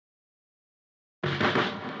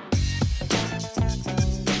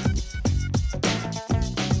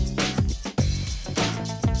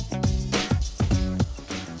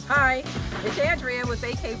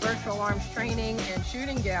with AK Virtual Arms Training and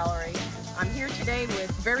Shooting Gallery. I'm here today with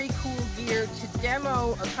very cool gear to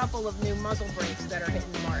demo a couple of new muzzle brakes that are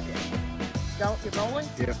hitting the market. Go, you're rolling?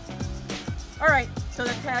 Yeah. All right, so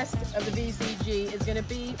the test of the VCG is going to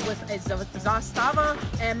be with a Zastava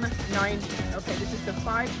M90. Okay, this is the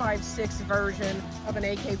 5.56 version of an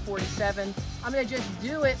AK-47. I'm going to just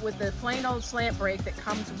do it with the plain old slant brake that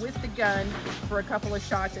comes with the gun for a couple of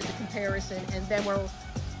shots as a comparison, and then we'll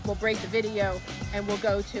break the video and we'll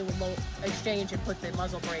go to and we'll exchange and put the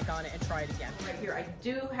muzzle brake on it and try it again. Right here, I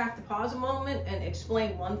do have to pause a moment and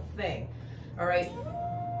explain one thing. All right.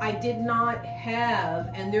 I did not have,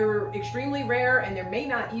 and they're extremely rare, and there may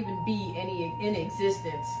not even be any in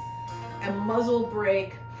existence, a muzzle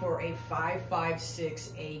brake for a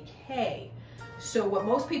 5.56 AK. So what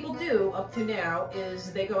most people do up to now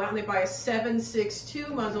is they go out and they buy a 7.62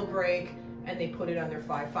 muzzle brake and they put it on their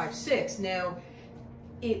 5.56. Now,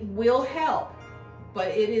 it will help, but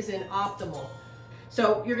it isn't optimal.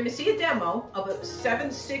 So you're going to see a demo of a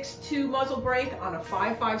 7.62 muzzle brake on a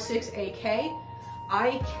 5.56 AK.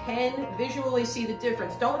 I can visually see the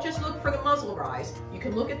difference. Don't just look for the muzzle rise. You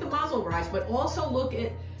can look at the muzzle rise, but also look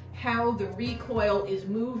at how the recoil is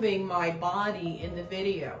moving my body in the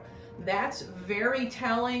video. That's very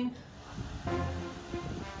telling.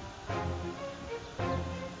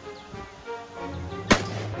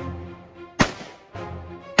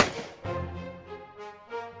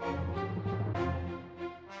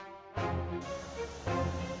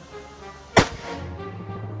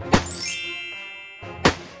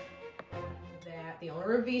 The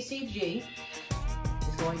owner of VCG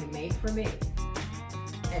is going to make for me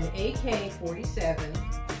an AK-47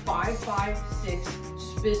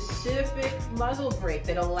 5.56 specific muzzle brake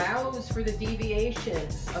that allows for the deviation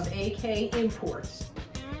of AK imports.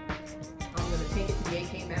 I'm going to take it to the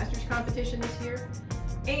AK Masters competition this year,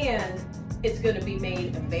 and it's going to be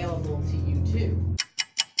made available to you too.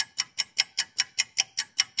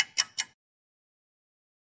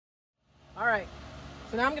 All right.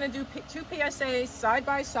 So now I'm going to do two PSAs side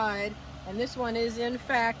by side, and this one is, in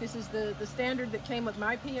fact, this is the standard that came with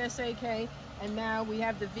my PSAK, and now we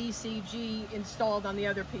have the VCG installed on the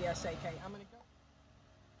other PSAK. I'm going to go.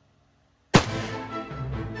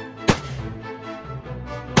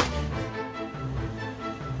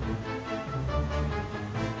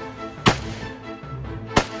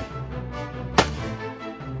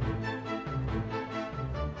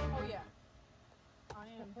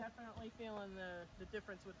 Definitely feeling the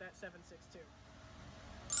difference with that 7.62.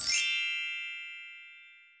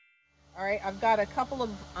 All right, I've got a couple of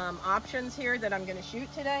options here that I'm going to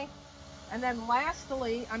shoot today. And then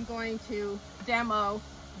lastly, I'm going to demo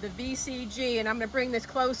the VCG, and I'm going to bring this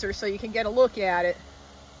closer so you can get a look at it.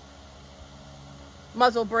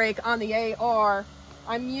 Muzzle brake on the AR.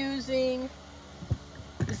 I'm using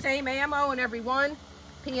the same ammo in every one,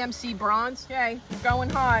 PMC bronze. Okay, we're going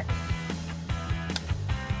hot.